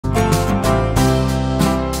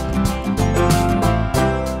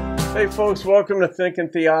Hey folks, welcome to Thinking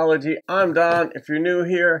Theology. I'm Don. If you're new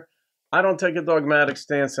here, I don't take a dogmatic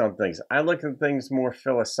stance on things. I look at things more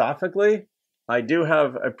philosophically. I do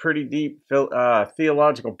have a pretty deep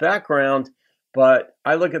theological background, but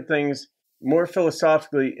I look at things more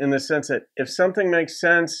philosophically in the sense that if something makes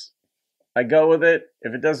sense, I go with it.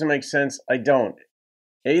 If it doesn't make sense, I don't.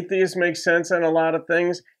 Atheists make sense on a lot of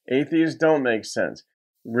things. Atheists don't make sense.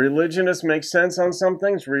 Religionists make sense on some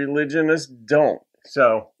things. Religionists don't.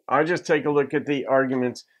 So I just take a look at the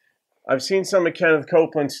arguments. I've seen some of Kenneth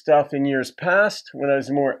Copeland's stuff in years past when I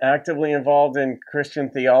was more actively involved in Christian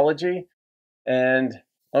theology. And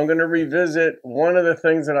I'm going to revisit one of the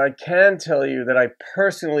things that I can tell you that I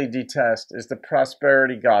personally detest is the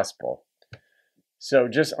prosperity gospel. So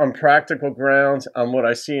just on practical grounds, on what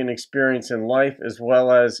I see and experience in life, as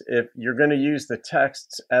well as if you're going to use the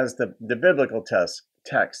texts as the biblical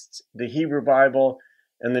texts, the Hebrew Bible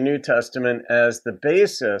and the New Testament as the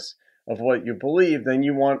basis of what you believe, then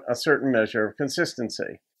you want a certain measure of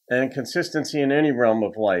consistency. And consistency in any realm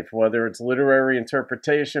of life, whether it's literary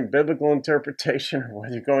interpretation, biblical interpretation, or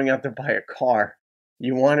whether you're going out to buy a car,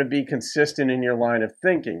 you want to be consistent in your line of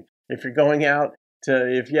thinking. If you're going out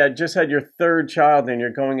if you had just had your third child and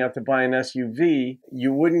you're going out to buy an SUV,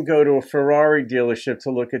 you wouldn't go to a Ferrari dealership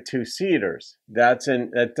to look at two-seaters.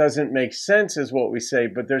 That doesn't make sense is what we say,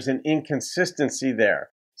 but there's an inconsistency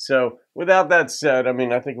there. So without that said,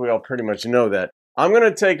 I think we all pretty much know that. I'm going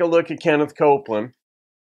to take a look at Kenneth Copeland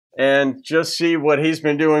and just see what he's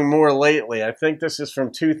been doing more lately. I think this is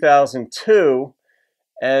from 2002,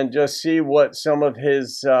 and just see what some of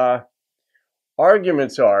his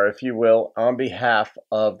arguments are, if you will, on behalf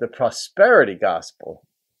of the prosperity gospel.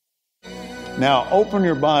 Now open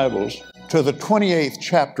your Bibles to the 28th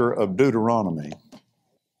chapter of Deuteronomy.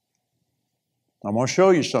 I'm going to show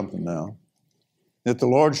you something now that the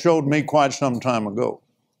Lord showed me quite some time ago.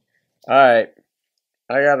 All right,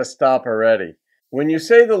 I got to stop already. When you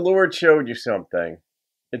say the Lord showed you something,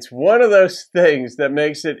 it's one of those things that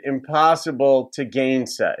makes it impossible to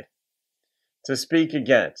gainsay, to speak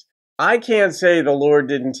against. I can't say the Lord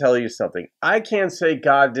didn't tell you something. I can't say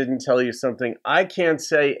God didn't tell you something. I can't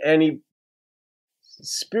say any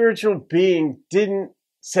spiritual being didn't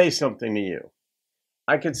say something to you.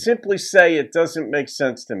 I could simply say it doesn't make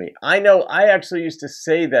sense to me. I know I actually used to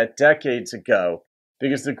say that decades ago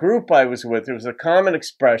because the group I was with, it was a common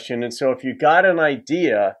expression. And so if you got an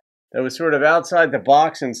idea that was sort of outside the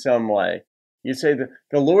box in some way, you say,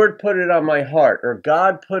 the Lord put it on my heart, or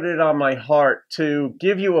God put it on my heart to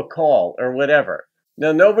give you a call, or whatever.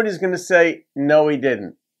 Now, nobody's going to say, no, he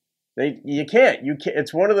didn't. You can't.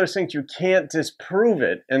 It's one of those things, you can't disprove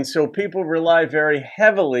it. And so people rely very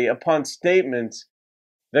heavily upon statements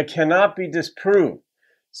that cannot be disproved.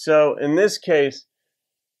 So in this case,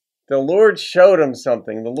 the Lord showed him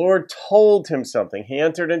something. The Lord told him something. He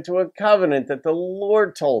entered into a covenant that the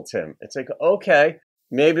Lord told him. It's like, okay,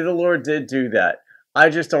 maybe the Lord did do that. I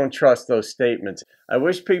just don't trust those statements. I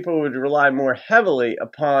wish people would rely more heavily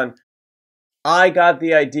upon, I got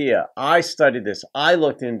the idea, I studied this, I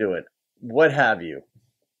looked into it, what have you.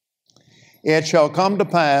 It shall come to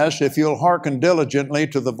pass, if you'll hearken diligently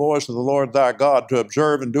to the voice of the Lord thy God, to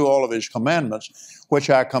observe and do all of his commandments, which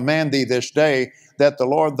I command thee this day, that the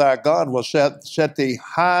Lord thy God will set thee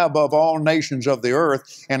high above all nations of the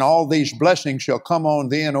earth, and all these blessings shall come on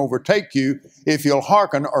thee and overtake you, if you'll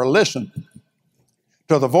hearken or listen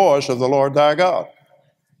to the voice of the Lord thy God.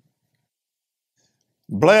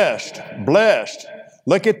 Blessed, blessed.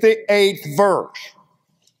 Look at the 8th verse.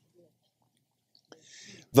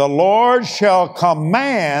 The Lord shall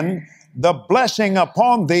command the blessing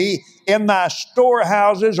upon thee in thy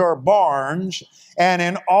storehouses or barns, and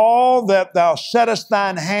in all that thou settest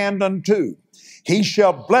thine hand unto. He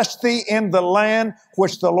shall bless thee in the land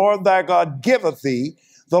which the Lord thy God giveth thee.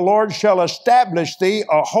 The Lord shall establish thee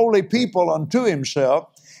a holy people unto himself.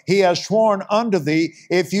 He has sworn unto thee,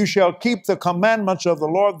 if you shall keep the commandments of the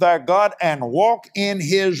Lord thy God and walk in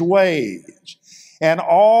his ways. And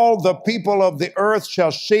all the people of the earth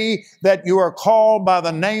shall see that you are called by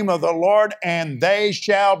the name of the Lord, and they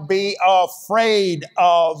shall be afraid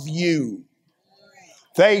of you.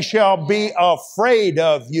 They shall be afraid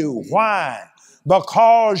of you. Why?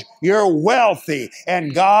 Because you're wealthy,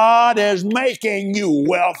 and God is making you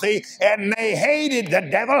wealthy, and the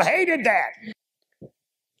devil hated that.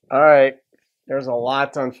 All right, there's a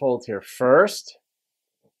lot to unfold here. First,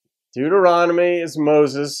 Deuteronomy is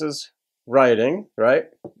Moses' writing, right?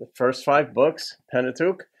 The first 5 books,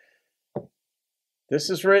 Pentateuch. This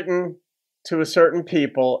is written to a certain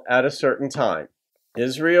people at a certain time.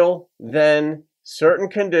 Israel, then certain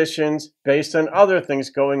conditions based on other things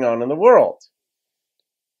going on in the world.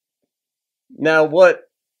 Now, what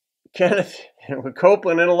Kenneth, what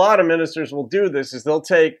Copeland and a lot of ministers will do this is they'll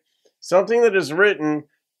take something that is written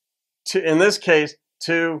to, in this case,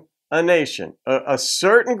 to a nation, a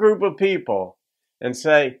certain group of people, and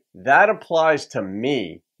say, that applies to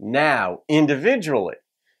me now, individually.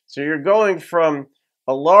 So you're going from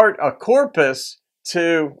a corpus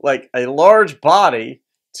to like a large body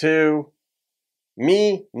to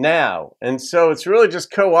me now. And so it's really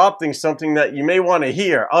just co-opting something that you may want to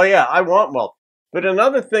hear. Oh yeah, I want wealth. But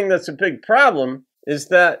another thing that's a big problem is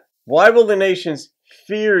that why will the nations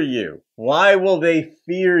fear you? Why will they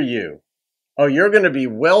fear you? Oh, you're going to be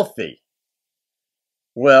wealthy.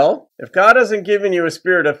 Well, if God hasn't given you a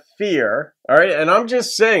spirit of fear, all right, and I'm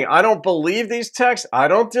just saying, I don't believe these texts. I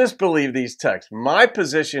don't disbelieve these texts. My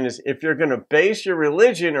position is if you're going to base your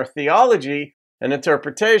religion or theology and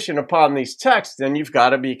interpretation upon these texts, then you've got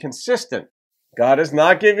to be consistent. God has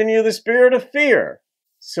not given you the spirit of fear.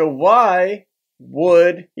 So why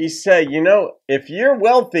would he say, if you're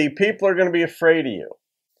wealthy, people are going to be afraid of you?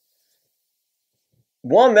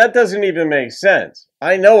 One, that doesn't even make sense.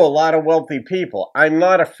 I know a lot of wealthy people. I'm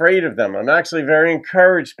not afraid of them. I'm actually very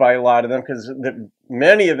encouraged by a lot of them because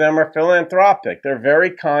many of them are philanthropic. They're very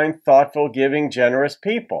kind, thoughtful, giving, generous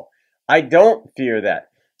people. I don't fear that.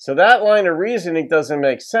 So that line of reasoning doesn't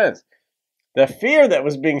make sense. The fear that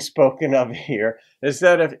was being spoken of here is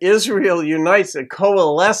that if Israel unites and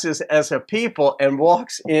coalesces as a people and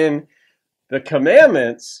walks in the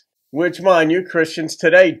commandments, which, mind you, Christians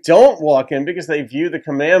today don't walk in because they view the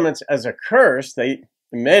commandments as a curse.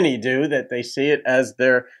 Many do, that they see it as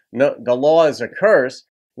the law is a curse,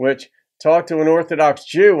 which talk to an Orthodox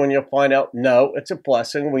Jew and you'll find out, no, it's a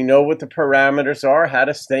blessing. We know what the parameters are, how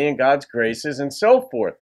to stay in God's graces and so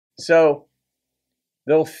forth. So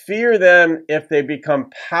they'll fear them if they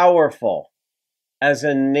become powerful as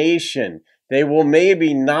a nation. They will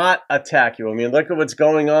maybe not attack you. I mean, look at what's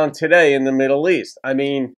going on today in the Middle East. I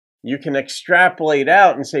mean, you can extrapolate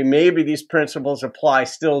out and say maybe these principles apply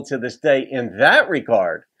still to this day in that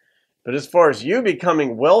regard. But as far as you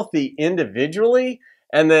becoming wealthy individually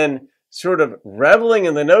and then sort of reveling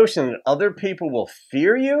in the notion that other people will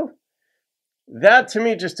fear you, that to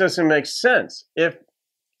me just doesn't make sense. If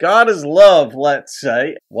God is love, let's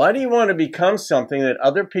say, why do you want to become something that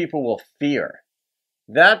other people will fear?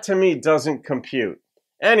 That to me doesn't compute.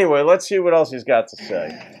 Anyway, let's see what else he's got to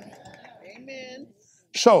say. Amen.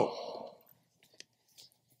 So,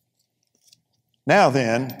 now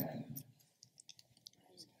then,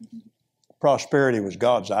 prosperity was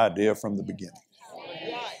God's idea from the beginning.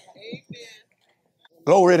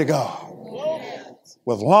 Glory to God.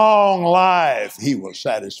 With long life, he will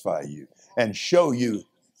satisfy you and show you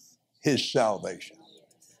his salvation.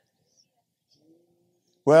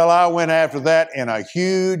 Well, I went after that in a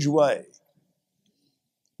huge way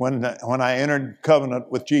when I entered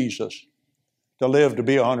covenant with Jesus to live to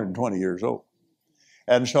be 120 years old.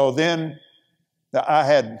 And so then I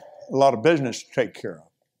had a lot of business to take care of.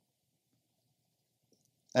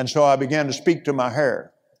 And so I began to speak to my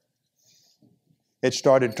hair. It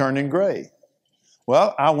started turning gray.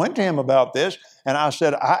 Well, I went to him about this and I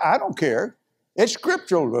said, I don't care. It's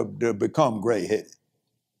scriptural to become gray-headed.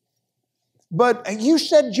 But you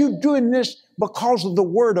said you're doing this because of the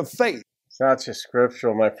word of faith. It's not just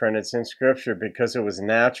scriptural, my friend. It's in scripture because it was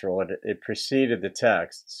natural. It preceded the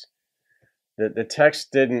texts. The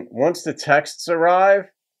text didn't, once the texts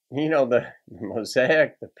arrive, the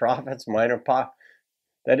Mosaic, the prophets, minor prophets,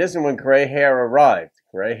 that isn't when gray hair arrived.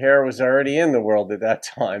 Gray hair was already in the world at that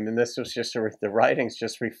time, and this was just, the writings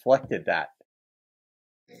just reflected that.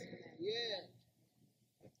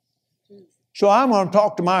 So I'm going to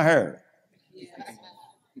talk to my hair.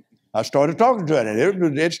 I started talking to it,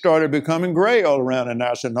 and it started becoming gray all around. And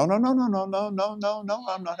I said, no, I'm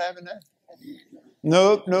not having that.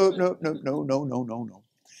 No.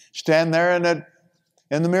 Stand there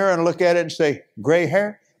in the mirror and look at it and say, gray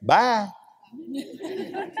hair, bye.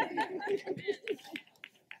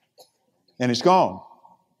 And it's gone.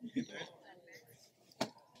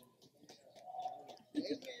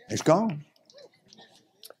 It's gone.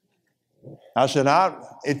 I said,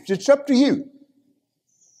 it's up to you.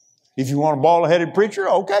 If you want a bald-headed preacher,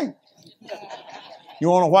 okay. You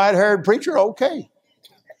want a white-haired preacher, okay.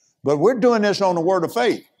 But we're doing this on the word of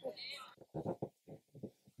faith.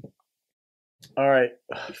 All right.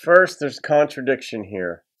 First, there's contradiction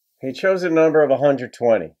here. He chose a number of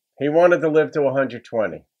 120. He wanted to live to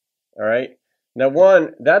 120. All right. Now,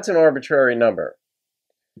 one, that's an arbitrary number.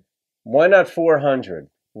 Why not 400?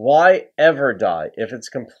 Why ever die? If it's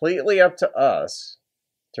completely up to us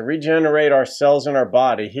to regenerate our cells in our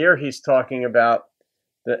body, here he's talking about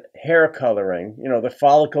the hair coloring, the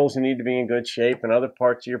follicles need to be in good shape, and other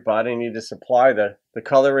parts of your body need to supply the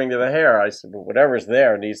coloring to the hair. I said, well, whatever's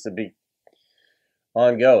there needs to be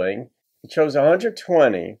ongoing. He chose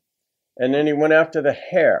 120, and then he went after the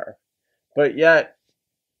hair. But yet,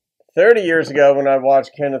 30 years ago when I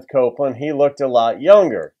watched Kenneth Copeland, he looked a lot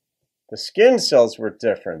younger. The skin cells were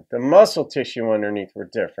different. The muscle tissue underneath were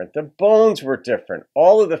different. The bones were different.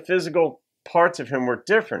 All of the physical parts of him were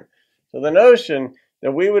different. So the notion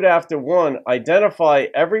that we would have to, one, identify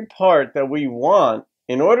every part that we want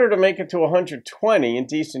in order to make it to 120 in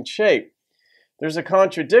decent shape, there's a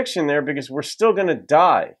contradiction there because we're still going to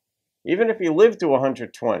die. Even if you live to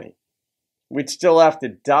 120, we'd still have to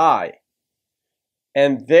die.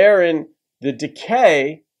 And therein, the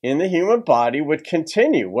decay in the human body would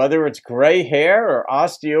continue, whether it's gray hair or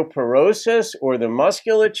osteoporosis or the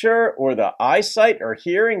musculature or the eyesight or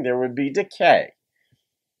hearing, there would be decay.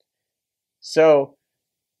 So,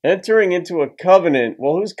 entering into a covenant,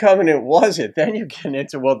 well, whose covenant was it? Then you get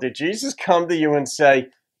into, well, did Jesus come to you and say,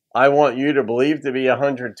 I want you to believe to be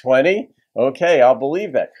 120? Okay, I'll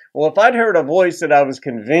believe that. Well, if I'd heard a voice that I was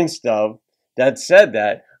convinced of that said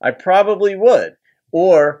that, I probably would.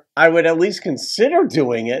 Or I would at least consider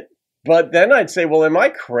doing it. But then I'd say, well, am I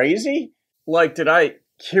crazy? Like, did I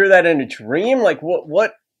hear that in a dream? Like,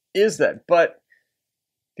 what is that? But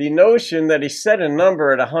the notion that he set a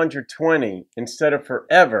number at 120 instead of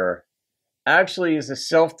forever actually is a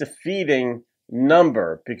self-defeating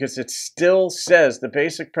number, because it still says the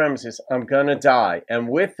basic premise is I'm going to die. And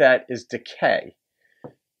with that is decay,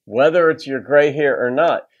 whether it's your gray hair or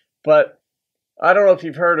not. But I don't know if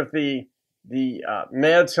you've heard of the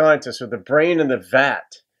mad scientist or the brain in the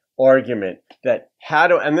vat argument, that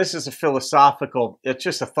and this is a philosophical, it's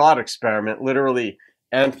just a thought experiment, literally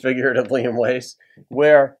and figuratively in ways,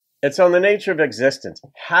 where it's on the nature of existence.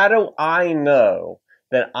 How do I know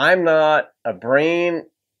that I'm not a brain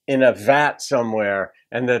in a vat somewhere,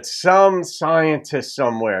 and that some scientist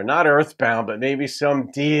somewhere, not earthbound, but maybe some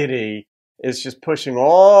deity, is just pushing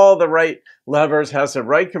all the right levers, has the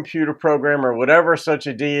right computer program or whatever such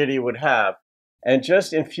a deity would have, and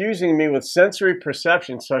just infusing me with sensory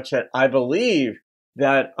perception such that I believe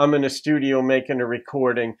that I'm in a studio making a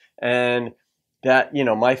recording, and that,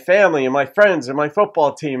 my family and my friends and my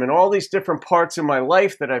football team and all these different parts of my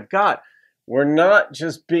life that I've got were not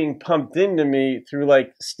just being pumped into me through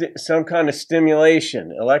like some kind of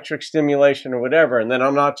stimulation, electric stimulation or whatever, and then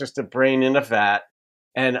I'm not just a brain in a vat,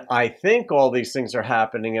 and I think all these things are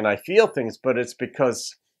happening and I feel things, but it's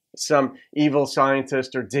because some evil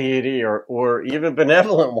scientist or deity or even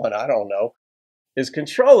benevolent one, I don't know, is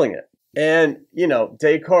controlling it. And,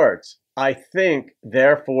 Descartes, I think,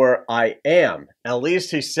 therefore I am. At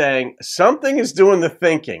least he's saying something is doing the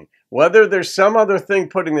thinking. Whether there's some other thing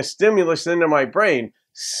putting the stimulus into my brain,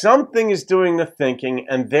 something is doing the thinking,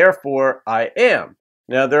 and therefore I am.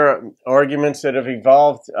 Now, there are arguments that have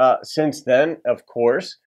evolved since then, of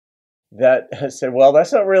course, that have said, well,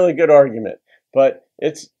 that's not really a good argument, but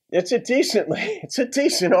it's a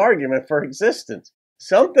decent argument for existence.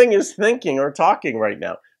 Something is thinking or talking right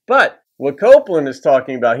now. But what Copeland is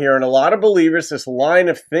talking about here, and a lot of believers, this line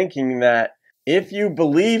of thinking that if you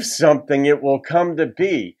believe something, it will come to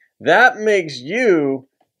be. That makes you,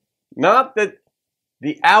 not that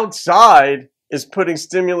the outside is putting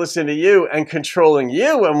stimulus into you and controlling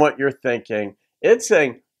you and what you're thinking. It's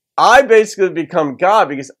saying, I basically become God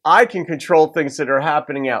because I can control things that are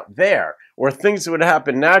happening out there, or things that would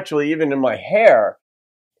happen naturally even in my hair,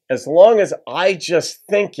 as long as I just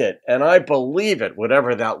think it and I believe it,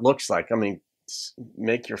 whatever that looks like. I mean,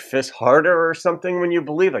 make your fist harder or something when you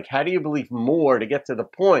believe. Like, how do you believe more to get to the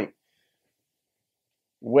point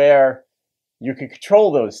where you can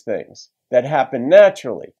control those things that happen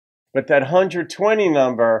naturally? But that 120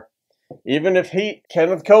 number, even if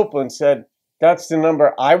Kenneth Copeland said, that's the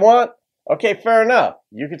number I want, okay, fair enough.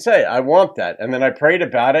 You could say, I want that. And then I prayed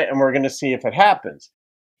about it, and we're going to see if it happens.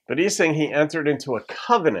 But he's saying he entered into a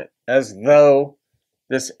covenant as though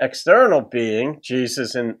this external being,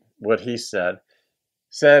 Jesus and what he said,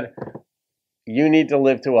 you need to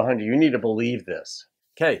live to 100. You need to believe this.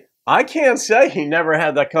 Okay, I can't say he never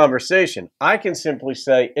had that conversation. I can simply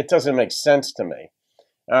say it doesn't make sense to me.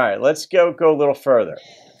 All right, let's go a little further.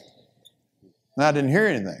 I didn't hear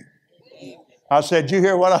anything. I said, you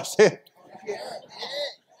hear what I said?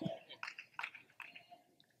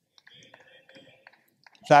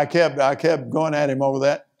 So I kept going at him over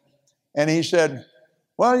that. And he said,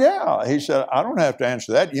 well, yeah. He said, I don't have to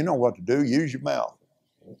answer that. You know what to do. Use your mouth.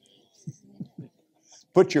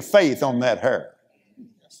 Put your faith on that hair.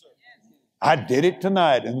 I did it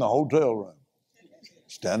tonight in the hotel room.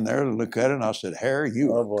 Stand there and look at it, and I said, Harry,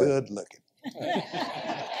 you are good looking.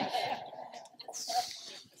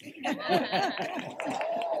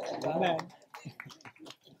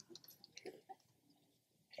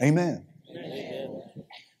 Amen.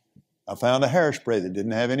 I found a hairspray that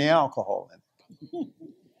didn't have any alcohol in it.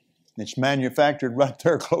 It's manufactured right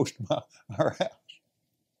there close to our house.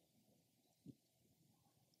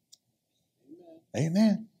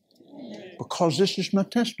 Amen. Because this is my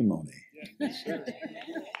testimony.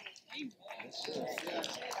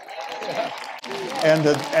 And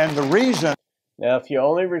the reason. Now, if you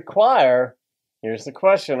only require, here's the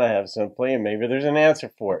question I have simply, and maybe there's an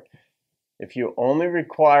answer for it. If you only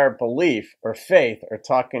require belief or faith or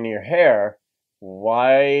talking to your hair,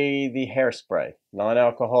 why the hairspray?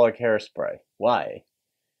 Non-alcoholic hairspray. Why?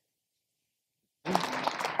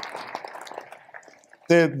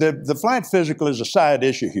 The flat physical is a side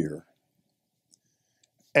issue here.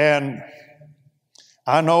 And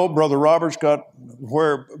I know Brother Robert's got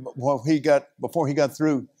before he got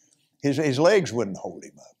through, his legs wouldn't hold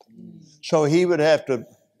him up. So he would have to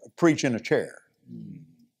preach in a chair.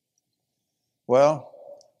 Well,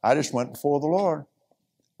 I just went before the Lord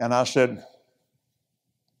and I said,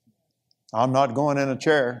 I'm not going in a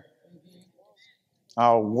chair.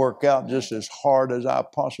 I'll work out just as hard as I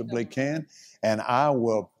possibly can, and I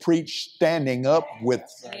will preach standing up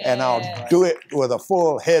and I'll do it with a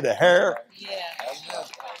full head of hair.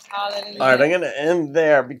 All right, I'm going to end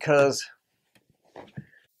there because,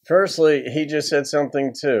 firstly, he just said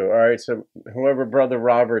something too. All right, so whoever Brother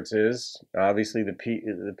Roberts is, obviously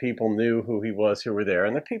the people knew who he was who were there,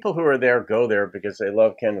 and the people who are there go there because they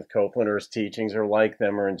love Kenneth Copeland or his teachings or like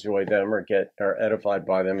them or enjoy them or are edified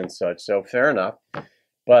by them and such. So fair enough.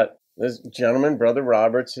 But this gentleman, Brother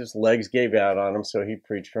Roberts, his legs gave out on him, so he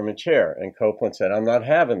preached from a chair. And Copeland said, I'm not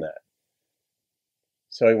having that.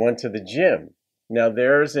 So he went to the gym. Now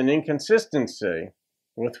there's an inconsistency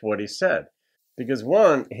with what he said. Because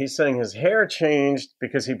one, he's saying his hair changed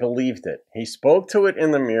because he believed it. He spoke to it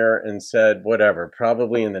in the mirror and said, whatever,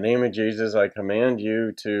 probably in the name of Jesus, I command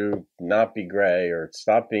you to not be gray or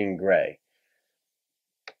stop being gray.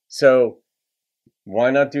 So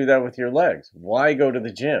why not do that with your legs? Why go to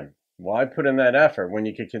the gym? Why put in that effort when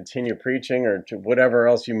you could continue preaching or whatever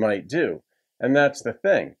else you might do? And that's the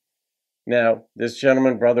thing. Now, this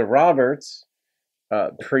gentleman, Brother Roberts,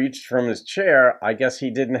 preached from his chair. I guess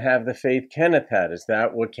he didn't have the faith Kenneth had. Is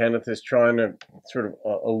that what Kenneth is trying to sort of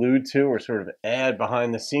allude to or sort of add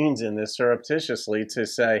behind the scenes in this surreptitiously to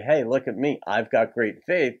say, hey, look at me. I've got great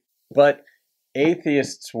faith. But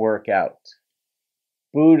atheists work out.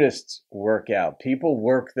 Buddhists work out. People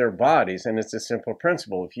work their bodies, and it's a simple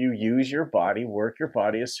principle. If you use your body, work your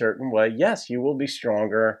body a certain way, yes, you will be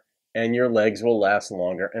stronger and your legs will last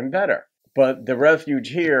longer and better. But the refuge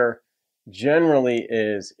here generally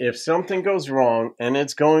is if something goes wrong, and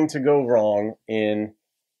it's going to go wrong in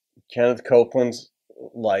Kenneth Copeland's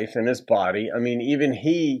life and his body. I mean, even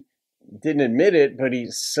he didn't admit it, but he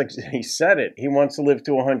said it. He wants to live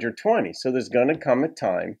to 120. So there's going to come a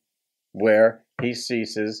time where he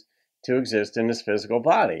ceases to exist in his physical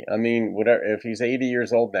body. I mean, whatever, if he's 80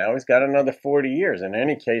 years old now, he's got another 40 years. In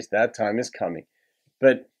any case, that time is coming.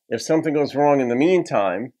 But if something goes wrong in the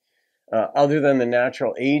meantime, other than the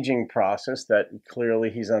natural aging process that clearly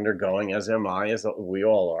he's undergoing, as am I, as we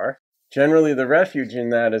all are, generally the refuge in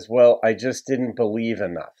that is, well, I just didn't believe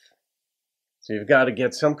enough. So you've got to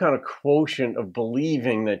get some kind of quotient of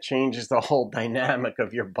believing that changes the whole dynamic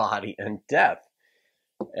of your body and death.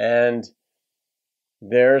 And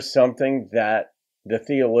there's something that the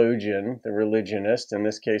theologian, the religionist, in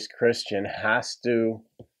this case Christian, has to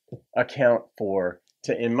account for,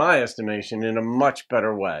 in my estimation, in a much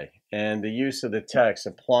better way. And the use of the text,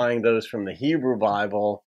 applying those from the Hebrew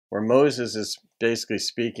Bible, where Moses is basically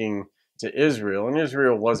speaking to Israel, and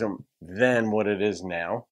Israel wasn't then what it is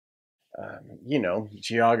now.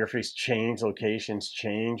 Geographies change, locations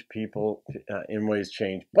change, people in ways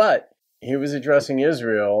change. But he was addressing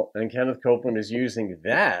Israel, and Kenneth Copeland is using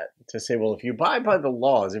that to say, well, if you abide by the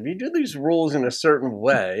laws, if you do these rules in a certain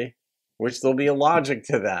way, which there'll be a logic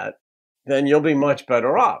to that, then you'll be much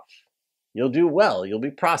better off. You'll do well. You'll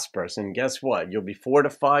be prosperous. And guess what? You'll be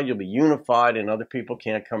fortified. You'll be unified, and other people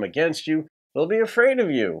can't come against you. They'll be afraid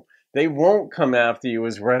of you. They won't come after you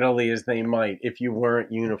as readily as they might if you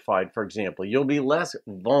weren't unified, for example. You'll be less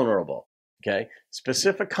vulnerable, okay?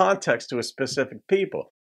 Specific context to a specific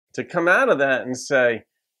people. To come out of that and say,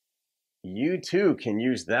 you too can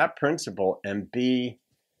use that principle and be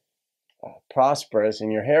prosperous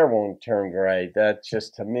and your hair won't turn gray, that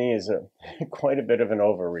just to me is quite a bit of an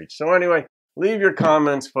overreach. So anyway, leave your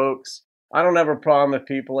comments, folks. I don't have a problem if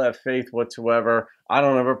people have faith whatsoever. I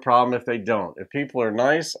don't have a problem if they don't. If people are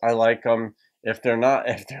nice, I like them. If they're not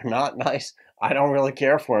nice, I don't really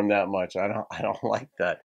care for them that much. I don't like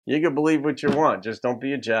that. You can believe what you want, just don't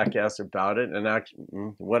be a jackass about it and act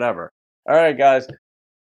whatever. All right, guys.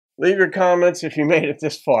 Leave your comments if you made it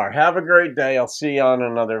this far. Have a great day. I'll see you on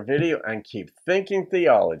another video and keep thinking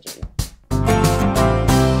theology.